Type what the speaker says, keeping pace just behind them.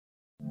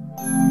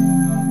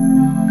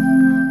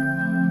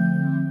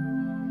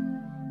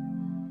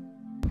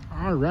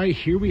All right,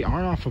 here we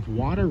are off of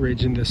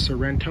Wateridge in the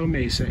Sorrento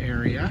Mesa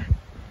area.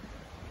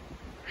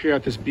 Here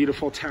at this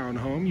beautiful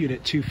townhome,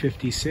 unit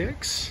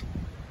 256.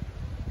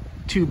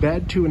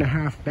 2-bed,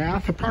 2.5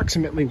 bath,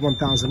 approximately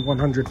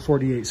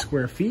 1,148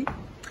 square feet.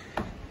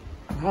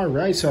 All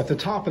right, so at the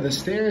top of the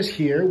stairs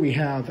here, we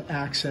have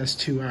access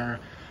to our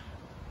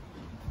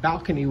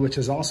balcony, which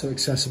is also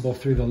accessible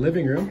through the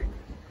living room.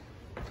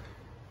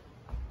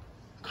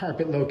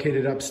 Carpet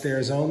located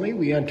upstairs only.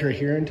 We enter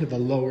here into the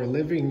lower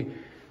living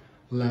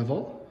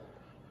level.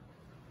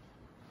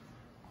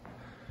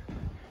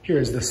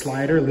 Here's the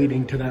slider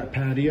leading to that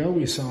patio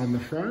we saw in the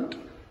front.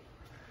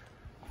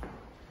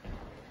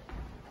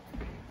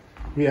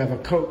 We have a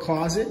coat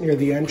closet near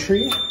the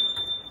entry,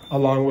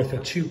 along with a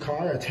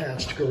 2-car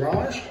attached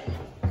garage.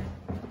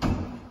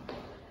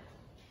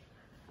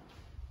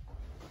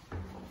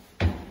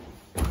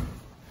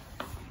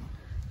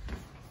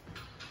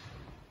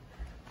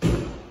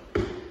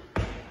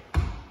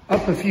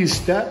 Up a few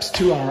steps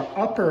to our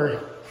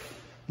upper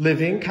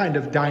living, kind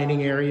of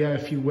dining area,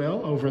 if you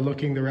will,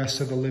 overlooking the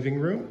rest of the living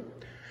room.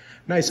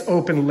 Nice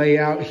open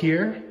layout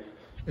here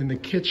in the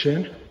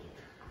kitchen.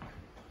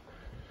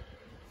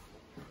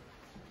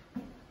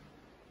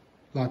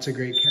 Lots of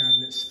great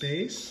cabinet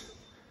space.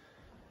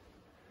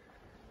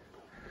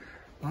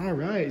 All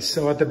right,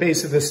 so at the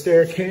base of the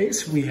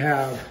staircase, we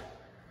have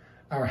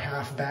our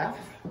half bath.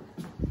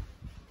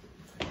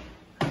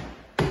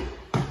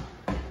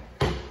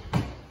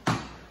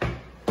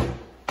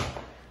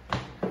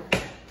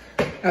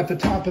 At the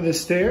top of the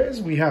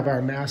stairs, we have our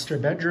master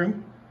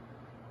bedroom.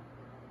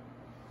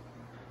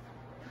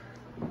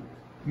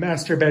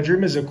 Master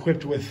bedroom is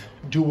equipped with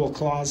dual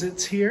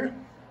closets here.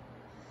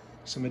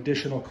 Some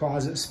additional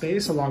closet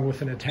space along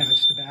with an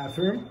attached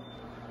bathroom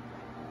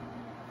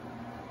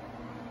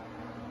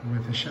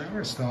with a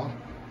shower stall.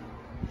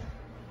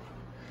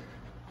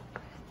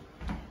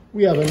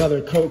 We have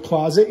another coat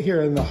closet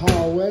here in the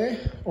hallway,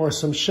 or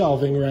some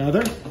shelving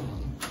rather.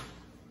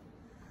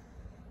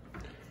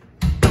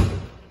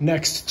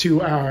 Next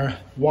to our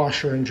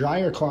washer and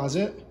dryer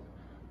closet,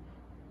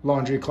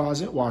 laundry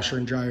closet, washer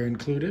and dryer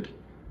included.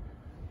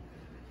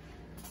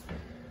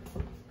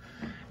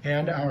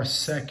 And our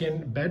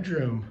second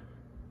bedroom.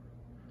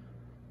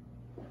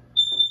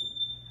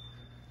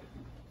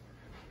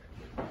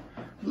 A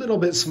little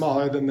bit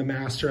smaller than the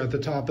master at the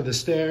top of the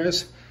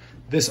stairs.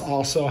 This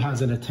also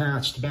has an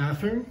attached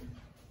bathroom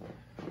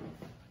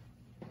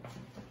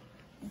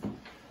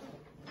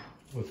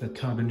with a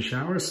tub and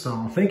shower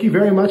stall. Thank you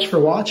very much for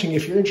watching.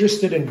 If you're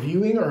interested in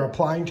viewing or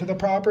applying to the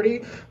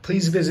property,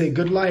 please visit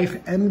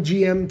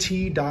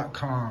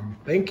goodlifemgmt.com.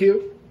 Thank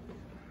you.